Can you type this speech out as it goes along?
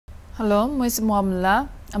Hello, moi c'est Mohamla.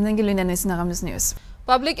 I'm the news.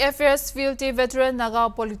 Public Affairs Field veteran Naga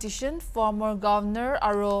politician, former governor,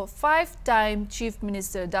 aro 5-time Chief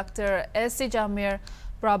Minister Dr. S.C. Jamir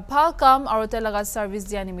Prabhalkam aro telaga service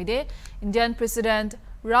dianimide Indian President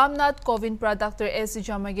Ramnath Kovind pra Dr. S.C.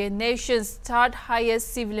 Jamir nation's third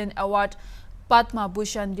highest civilian award Padma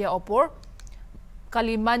Bhushan dia opor.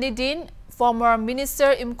 Kalimani din former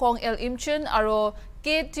Minister Imkong Imchen aro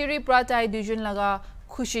Therie pratai division laga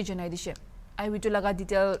Khushi janai dishe. I will laga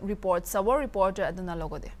detail report. Our reporter at the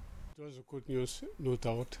Nalogode. It was a good news, no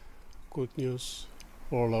doubt. Good news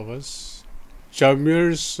for all of us.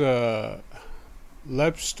 Jamir's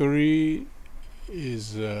life story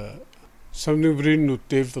is something very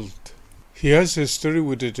notable. He has a story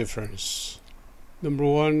with a difference. Number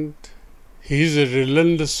one, he is a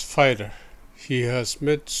relentless fighter. He has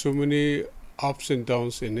met so many ups and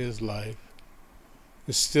downs in his life.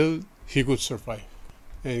 And still, he could survive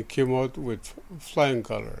and came out with flying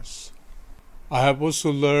colors. I have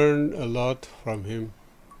also learned a lot from him.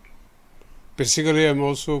 Basically, I'm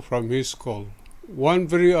also from his school. One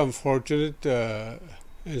very unfortunate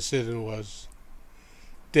incident was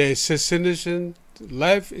the assassination,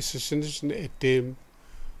 live assassination attempt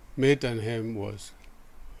made on him was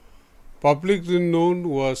publicly known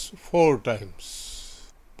was 4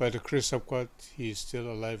 times. By the grace of God, he is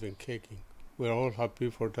still alive and kicking. We're all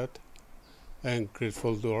happy for that and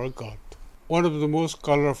grateful to our God. One of the most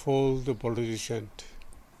colorful politician,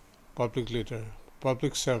 public leader,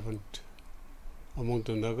 public servant among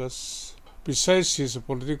the Nagas. Besides his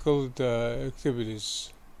political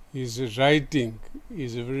activities, his writing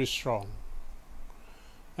is very strong,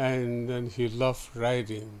 and then he loved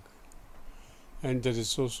writing, and that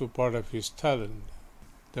is also part of his talent.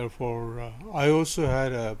 Therefore, I also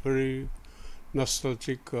had a very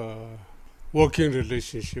nostalgic working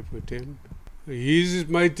relationship with him. He is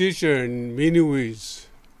my teacher in many ways,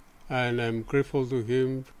 and I'm grateful to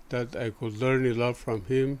him that I could learn a lot from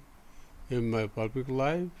him in my public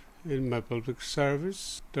life, in my public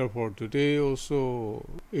service. Therefore, today also,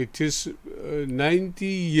 it is 90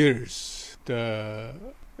 years. The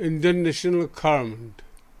Indian national government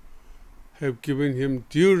have given him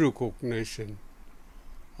due recognition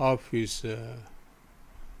of his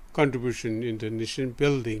contribution in the nation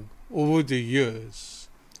building over the years.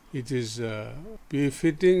 It is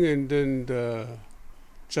befitting and then the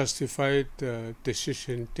justified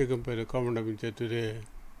decision taken by the government of India today.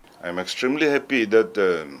 I'm extremely happy that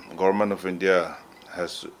the government of India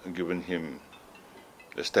has given him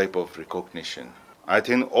this type of recognition. I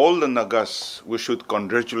think all the Nagas, we should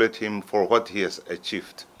congratulate him for what he has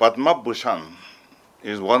achieved. Padma Bhushan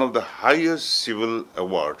is one of the highest civil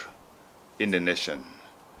awards in the nation.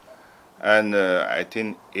 And I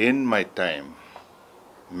think in my time,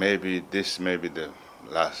 maybe this may be the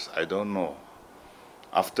last, I don't know.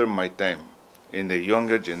 After my time, in the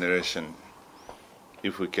younger generation,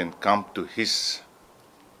 if we can come to his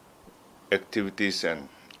activities and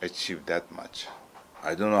achieve that much.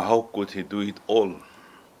 I don't know how could he do it all.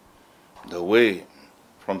 The way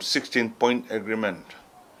from 16-point agreement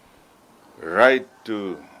right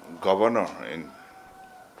to governor in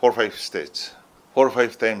 4 or 5 states, 4 or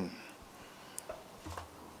 5 times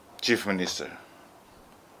chief minister.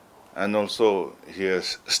 And also he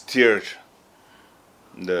has steered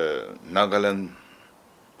the Nagaland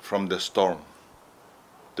from the storm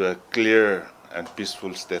to a clear and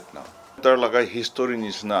peaceful state now. Tar laga history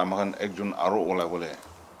nisna amahan ekjon aro ola bole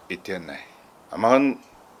itian nai. Amahan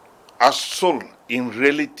asol in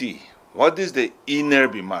reality, what is the inner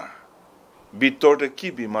bimar? Bitor te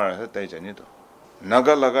ki bimar hai tai jani to.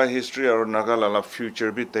 Naga laga history or Naga laga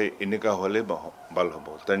future bi tai inika hole bal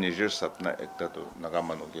hobo. Ta nijer sapna ekta to Naga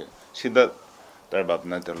manoge. Sida tar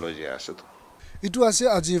bapna tar loje ase to. Itu ase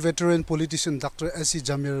aji veteran politician Dr. S.C.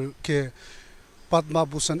 Jamir ke Padma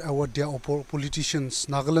Bhushan Award dia opor politicians,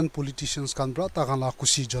 Nagaland politicians kan bra ta kan la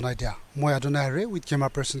kusi jonai dia. Moi Adonai Re with camera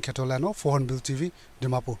person Ketolano, 4 TV,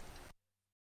 Dimapur.